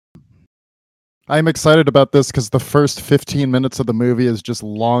I'm excited about this because the first 15 minutes of the movie is just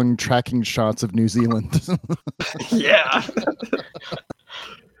long tracking shots of New Zealand. Yeah.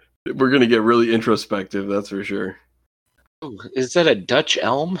 We're going to get really introspective, that's for sure. Ooh, is that a Dutch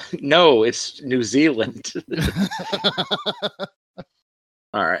elm? No, it's New Zealand.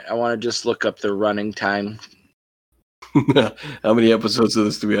 All right, I want to just look up the running time. How many episodes of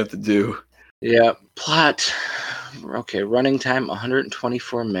this do we have to do? Yeah, plot. Okay, running time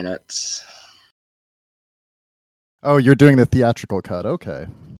 124 minutes. Oh, you're doing the theatrical cut. Okay.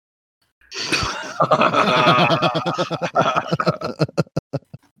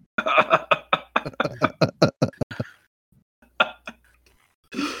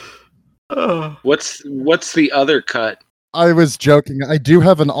 What's the other cut? I was joking. I do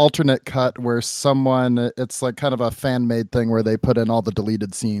have an alternate cut where it's like kind of a fan made thing where they put in all the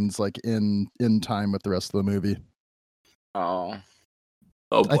deleted scenes like in time with the rest of the movie. Oh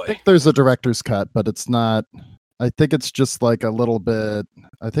boy. I think there's a director's cut, but it's not. I think it's just like a little bit.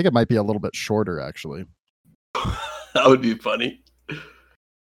 I think it might be a little bit shorter, actually. That would be funny.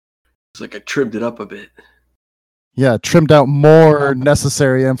 It's like I trimmed it up a bit. Yeah, trimmed out more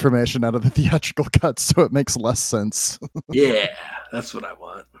necessary information out of the theatrical cut so it makes less sense. Yeah, that's what I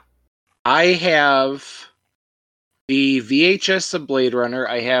want. I have the VHS of Blade Runner.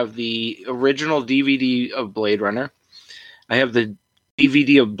 I have the original DVD of Blade Runner. I have the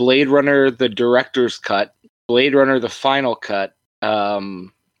DVD of Blade Runner, the director's cut, Blade Runner, the final cut, the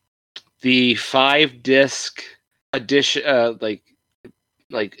 5-disc edition, like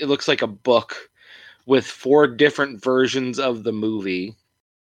it looks like a book with 4 different versions of the movie.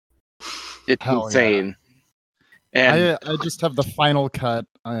 It's Hell insane. Yeah. And I just have the final cut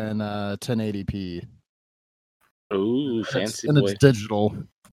in 1080p. Ooh, fancy and boy. It's digital.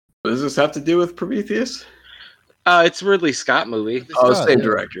 What does this have to do with Prometheus? It's a Ridley Scott movie. Same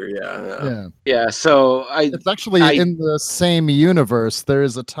director. Yeah. Yeah. So it's actually in the same universe. There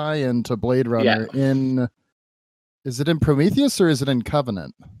is a tie-in to Blade Runner Is it in Prometheus or is it in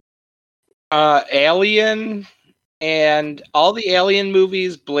Covenant? Alien and all the Alien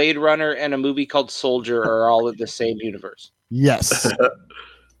movies, Blade Runner, and a movie called Soldier are all in the same universe. Yes.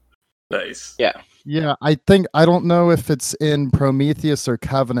 Nice. Yeah. Yeah, I don't know if it's in Prometheus or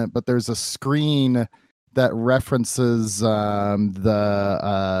Covenant, but there's a screen that references the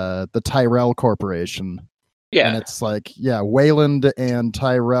Tyrell Corporation. Yeah. And it's like, Wayland and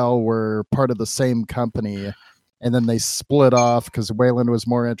Tyrell were part of the same company. And then they split off because Wayland was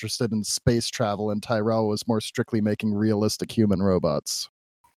more interested in space travel and Tyrell was more strictly making realistic human robots.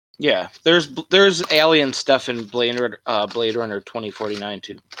 Yeah, there's alien stuff in Blade Runner 2049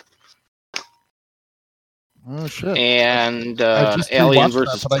 too. Oh shit! And Alien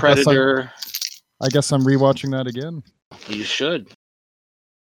versus Predator. I guess I'm rewatching that again. You should.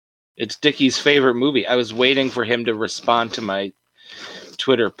 It's Dickie's favorite movie. I was waiting for him to respond to my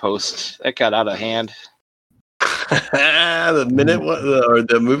Twitter post. That got out of hand. The minute one or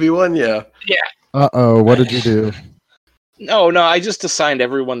the movie one, yeah. Uh-oh, what did you do? No, I just assigned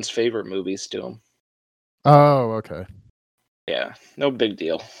everyone's favorite movies to him. Oh, okay. Yeah, no big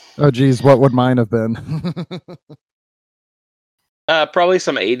deal. Oh, geez, what would mine have been? Probably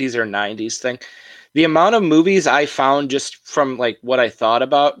some 80s or 90s thing. The amount of movies I found just from like what I thought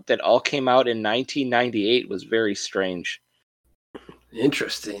about that all came out in 1998 was very strange.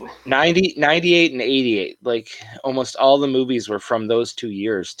 Interesting. 98 and 88. Like almost all the movies were from those 2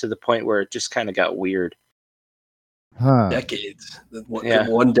 years to the point where it just kind of got weird. Huh. Decades.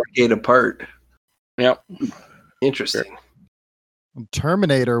 One decade apart. Yep. Interesting.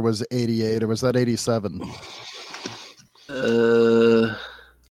 Terminator was 88, or was that 87?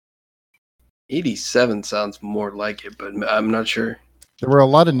 87 sounds more like it, but I'm not sure. There were a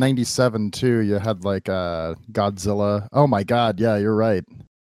lot in 97 too. You had like Godzilla. Oh my god, yeah, you're right.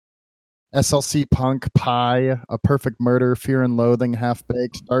 SLC Punk, Pi, A Perfect Murder, Fear and Loathing, Half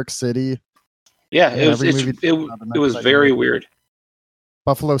Baked, Dark City. Yeah, it was very weird.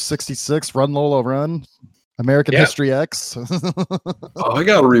 Buffalo 66, Run Lola Run, American History X. I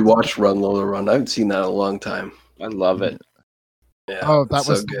gotta rewatch Run Lola Run. I haven't seen that in a long time. I love it. Yeah, oh, that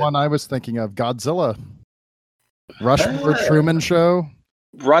was the one I was thinking of. Godzilla. Rushmore Truman Show.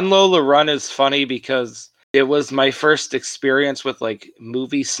 Run Lola Run is funny because it was my first experience with like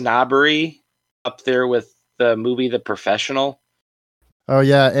movie snobbery, up there with the movie The Professional. Oh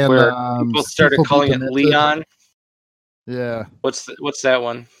yeah, and where people started calling it Leon. Yeah. What's that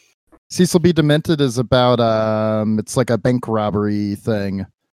one? Cecil B. Demented is about it's like a bank robbery thing. It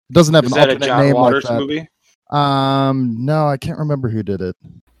doesn't have an alternate name Waters like that. Movie? No, I can't remember who did it.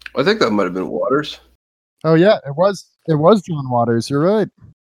 I think that might have been Waters. Oh yeah, it was John Waters. You're right.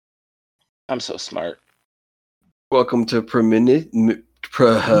 I'm so smart. Welcome to welcome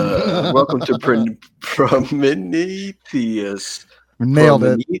to Prometheus. Nailed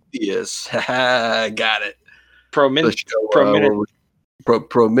it. Prometheus. Got it. The show,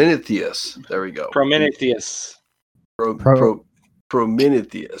 Prometheus. There we go. Prometheus. Prometheus.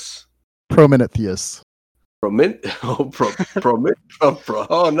 Prometheus.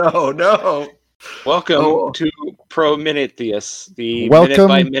 Oh no. Welcome to Prometheus, the Welcome.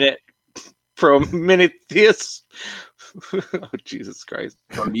 minute-by-minute Prometheus. Oh, Jesus Christ.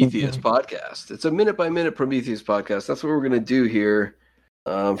 Prometheus podcast. It's a minute-by-minute Prometheus podcast. That's what we're going to do here.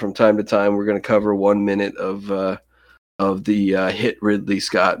 From time to time, we're going to cover 1 minute of the hit Ridley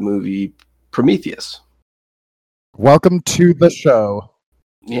Scott movie Prometheus. Welcome to the show.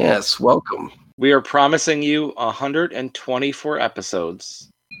 Yes, welcome. We are promising you 124 episodes.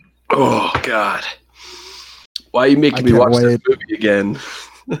 Oh, God. Why are you making me can't watch this wait. movie again?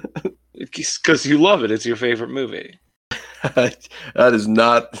 Because you love it. It's your favorite movie. That is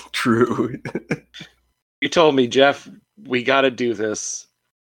not true. You told me, Jeff, we got to do this.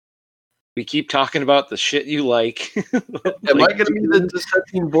 We keep talking about the shit you like. Am I going to be the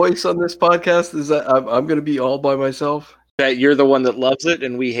dissenting voice on this podcast? Is that I'm going to be all by myself? That you're the one that loves it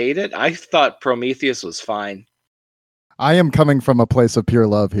and we hate it? I thought Prometheus was fine. I am coming from a place of pure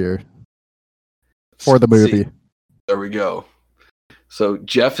love here for the movie. See, there we go. So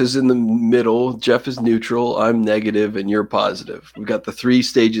Jeff is in the middle. Jeff is neutral. I'm negative, and you're positive. We've got the 3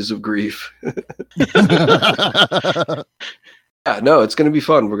 stages of grief. Yeah, no, it's gonna be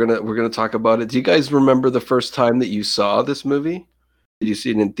fun. We're gonna talk about it. Do you guys remember the first time that you saw this movie? Did you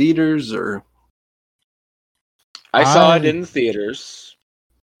see it in theaters or? I saw it in the theaters.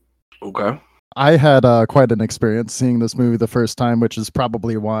 Okay. I had quite an experience seeing this movie the first time, which is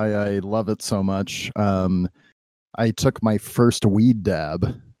probably why I love it so much. I took my first weed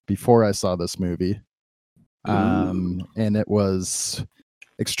dab before I saw this movie. And it was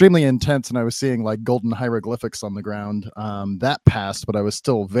extremely intense, and I was seeing like golden hieroglyphics on the ground. That passed, but I was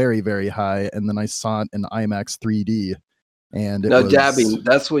still very, very high. And then I saw it in IMAX 3D. And now dabbing,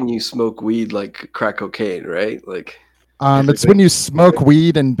 that's when you smoke weed like crack cocaine, right? Like it's when you smoke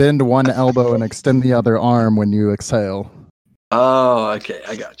weed and bend one elbow and extend the other arm when you exhale. Oh, okay,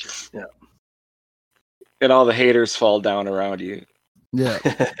 I got you. Yeah. And all the haters fall down around you. Yeah.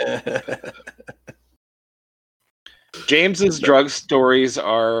 James's drug stories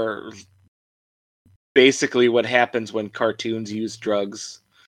are basically what happens when cartoons use drugs.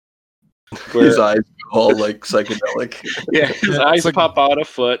 His eyes go all like psychedelic. Yeah, his eyes pop out a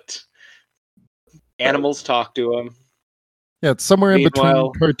foot. Animals talk to him. Yeah, it's somewhere in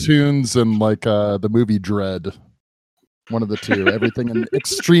Meanwhile- between cartoons and like the movie Dread. One of the two. Everything in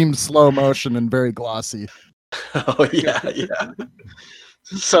extreme slow motion and very glossy. Oh yeah.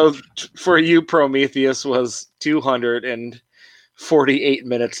 So for you, Prometheus was 248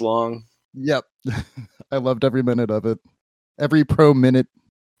 minutes long. Yep. I loved every minute of it. Every minute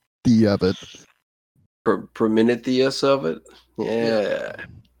of it. Prometheus of it? Yeah.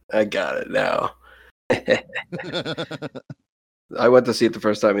 I got it now. I went to see it the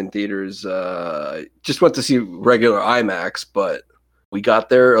first time in theaters. Just went to see regular IMAX, but we got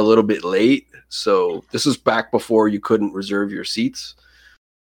there a little bit late. So this was back before you couldn't reserve your seats.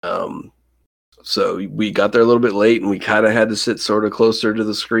 So we got there a little bit late, and we kind of had to sit sort of closer to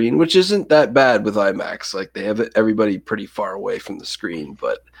the screen, which isn't that bad with IMAX. Like they have everybody pretty far away from the screen,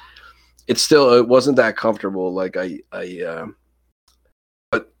 but it wasn't that comfortable. Like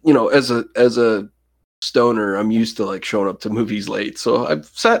but you know, as a stoner, I'm used to like showing up to movies late, so I've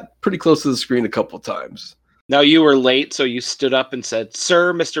sat pretty close to the screen a couple times. Now you were late, so you stood up and said,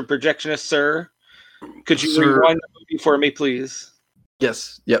 "Sir, Mr. Projectionist, sir, could you rewind the movie for me, please?"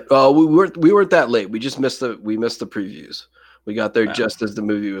 Yes. Yep. We weren't that late. We just missed the previews. We got there just as the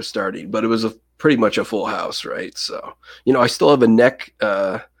movie was starting, but it was pretty much a full house, right? So, you know, I still have a neck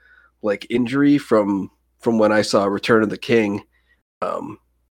like injury from when I saw Return of the King. You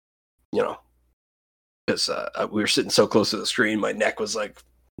know, because we were sitting so close to the screen, my neck was like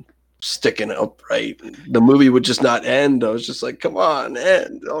sticking up, right? The movie would just not end. I was just like, come on,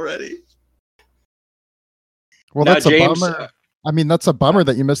 end already. Well, Now, that's James, a bummer. I mean, that's a bummer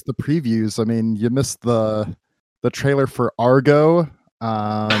that you missed the previews. I mean, you missed the trailer for Argo,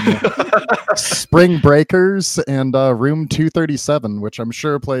 Spring Breakers, and Room 237, which I'm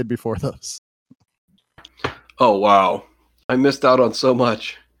sure played before those. Oh, wow. I missed out on so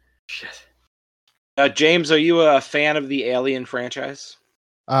much. Shit. James, are you a fan of the Alien franchise?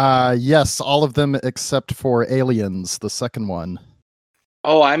 Yes, all of them except for Aliens, the second one.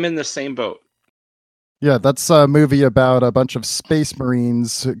 Oh, I'm in the same boat. Yeah, that's a movie about a bunch of space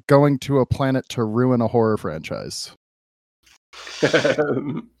marines going to a planet to ruin a horror franchise.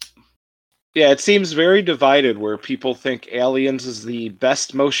 Yeah, it seems very divided where people think Aliens is the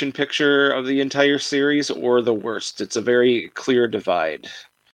best motion picture of the entire series or the worst. It's a very clear divide.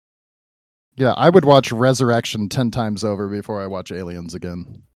 Yeah, I would watch Resurrection 10 times over before I watch Aliens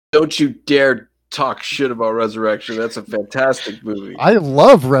again. Don't you dare talk shit about Resurrection. That's a fantastic movie. I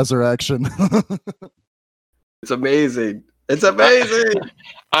love Resurrection. It's amazing. It's amazing.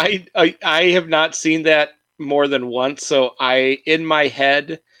 I have not seen that more than once, so in my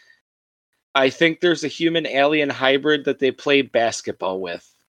head, I think there's a human alien hybrid that they play basketball with.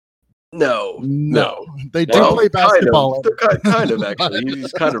 No. They do play basketball. Kind of actually.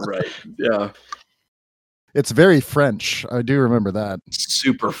 He's kind of right. Yeah. It's very French. I do remember that.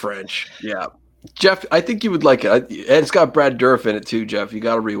 Super French. Yeah. Jeff, I think you would like it. And it's got Brad Dourif in it too, Jeff. You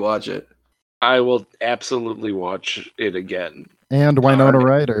got to rewatch it. I will absolutely watch it again. And Winona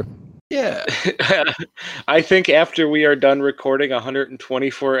Ryder. Yeah. I think after we are done recording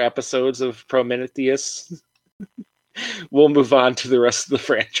 124 episodes of Prometheus, we'll move on to the rest of the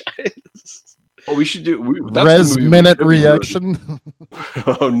franchise. Oh, we should do Res Minute reaction.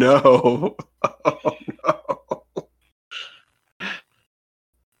 Oh no. Oh no.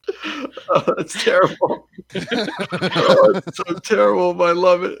 Oh, that's terrible. Oh, it's so terrible. I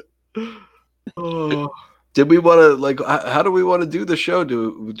love it. Oh. Did we want to how do we want to do the show?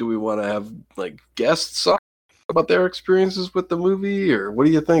 Do we want to have guests talk about their experiences with the movie, or what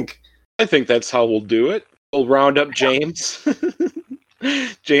do you think? I think that's how we'll do it. We'll round up James.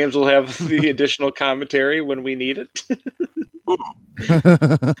 James will have the additional commentary when we need it.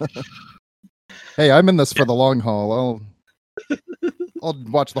 Hey, I'm in this for the long haul. I'll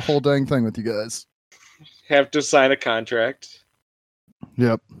watch the whole dang thing with you guys. Have to sign a contract.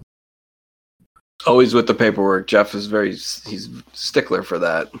 Yep. Always with the paperwork. Jeff is he's stickler for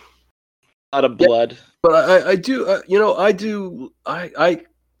that. A lot of blood. Yeah, but I do, I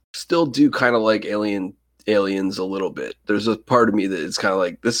still do kind of like Aliens a little bit. There's a part of me that it's kind of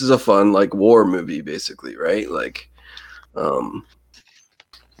like, this is a fun war movie, basically, right?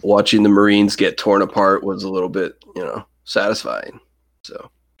 Watching the Marines get torn apart was a little bit, satisfying. So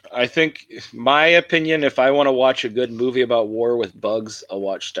I think, my opinion, if I want to watch a good movie about war with bugs, I'll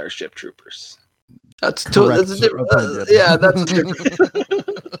watch Starship Troopers. That's a different, that's a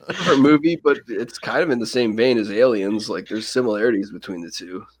different movie, but it's kind of in the same vein as Aliens. There's similarities between the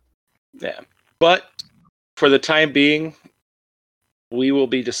two. Yeah, but for the time being, we will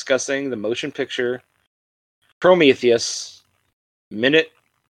be discussing the motion picture Prometheus, minute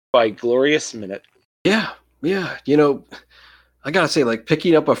by glorious minute. Yeah. I gotta say,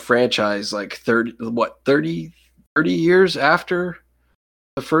 picking up a franchise 30 years after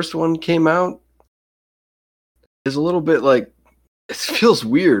the first one came out is a little bit it feels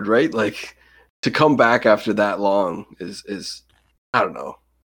weird, right? To come back after that long is I don't know,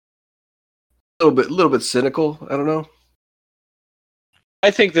 a little bit cynical. I don't know. I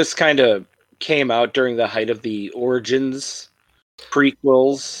think this kind of came out during the height of the Origins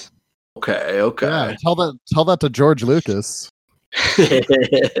prequels. Okay. Yeah, tell that to George Lucas.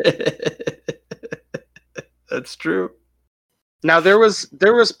 That's true. Now there was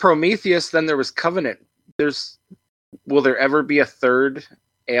Prometheus, then there was Covenant. Will there ever be a third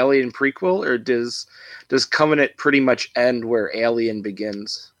Alien prequel, or does Covenant pretty much end where Alien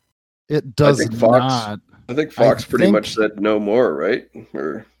begins? It does not. I think Fox pretty much said no more, right?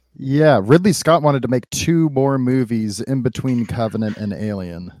 Yeah, Ridley Scott wanted to make 2 more movies in between Covenant and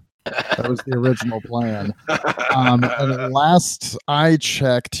Alien. That was the original plan. And last I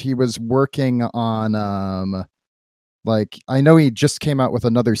checked, he was working on I know he just came out with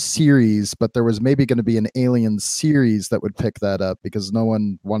another series, but there was maybe going to be an Alien series that would pick that up because no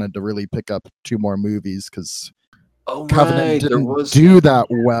one wanted to really pick up 2 more movies because Covenant didn't do that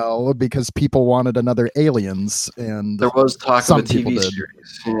well because people wanted another Aliens, and there was talk of a TV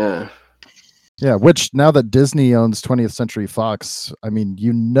series. Yeah, which now that Disney owns 20th Century Fox, I mean,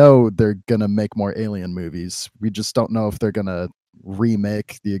 they're gonna make more Alien movies. We just don't know if they're gonna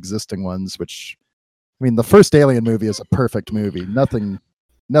remake the existing ones, which, I mean, the first Alien movie is a perfect movie. Nothing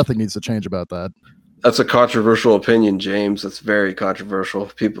needs to change about that. That's a controversial opinion, James. That's very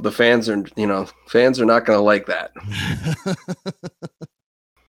controversial. The fans are not going to like that.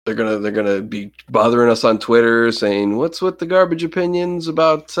 They're gonna be bothering us on Twitter saying, "What's with the garbage opinions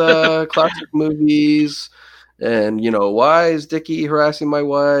about classic movies?" And why is Dickie harassing my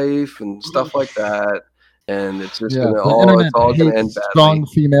wife and stuff like that. And it's just it's all gonna end badly. Strong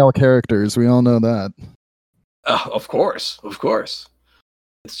female characters. We all know that. Of course.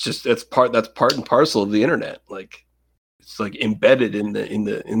 That's part and parcel of the internet. Like it's like embedded in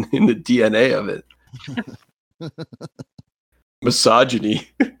the DNA of it. Misogyny.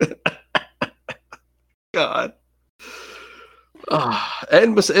 God.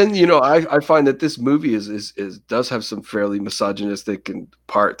 And you know, I find that this movie is does have some fairly misogynistic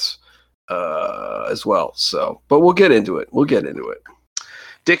parts as well. So, but we'll get into it.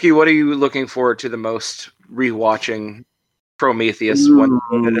 Dickie, what are you looking forward to the most rewatching Prometheus one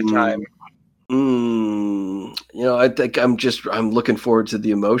at a time? You know, I think I'm looking forward to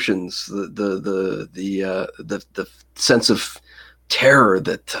the emotions, the sense of terror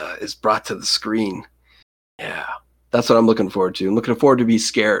that is brought to the screen. Yeah, that's what I'm looking forward to. I'm looking forward to be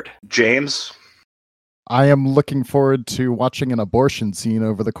scared. James? I am looking forward to watching an abortion scene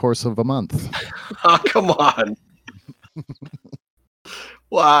over the course of a month. Oh, come on.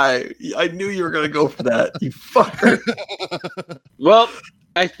 Why? I knew you were going to go for that, you fucker. Well,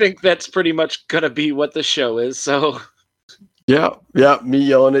 I think that's pretty much going to be what the show is, so... Yeah, me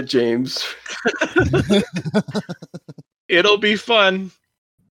yelling at James. It'll be fun.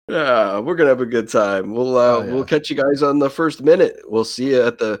 Yeah, we're gonna have a good time. We'll catch you guys on the first minute. We'll see you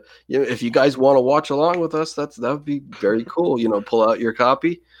at the. You know, if you guys want to watch along with us, that would be very cool. You know, pull out your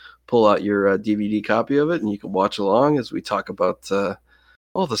DVD copy of it, and you can watch along as we talk about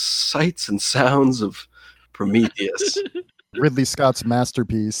all the sights and sounds of Prometheus. Ridley Scott's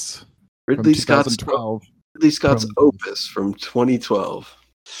masterpiece. Ridley Scott's Prometheus. opus from 2012.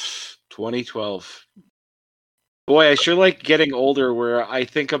 2012. Boy, I sure like getting older where I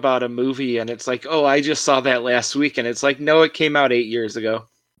think about a movie and it's like, oh, I just saw that last week. And it's like, no, it came out 8 years ago.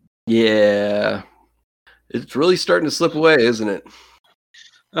 Yeah. It's really starting to slip away, isn't it?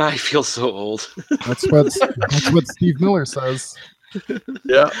 I feel so old. That's what Steve Miller says.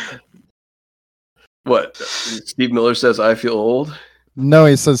 Yeah. What? Steve Miller says, I feel old? No,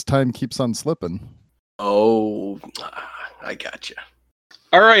 he says time keeps on slipping. Oh, I gotcha.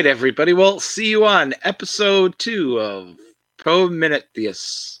 All right, everybody. Well, see you on episode 2 of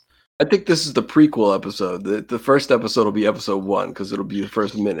Prometheus. I think this is the prequel episode. The first episode will be episode 1 because it'll be the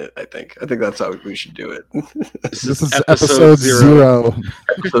first minute. I think that's how we should do it. This is episode 0.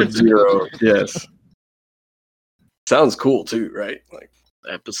 Episode 0. Yes. Sounds cool too, right? Like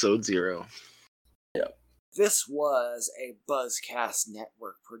episode 0. Yeah. This was a Buzzcast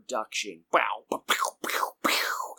Network production. Wow.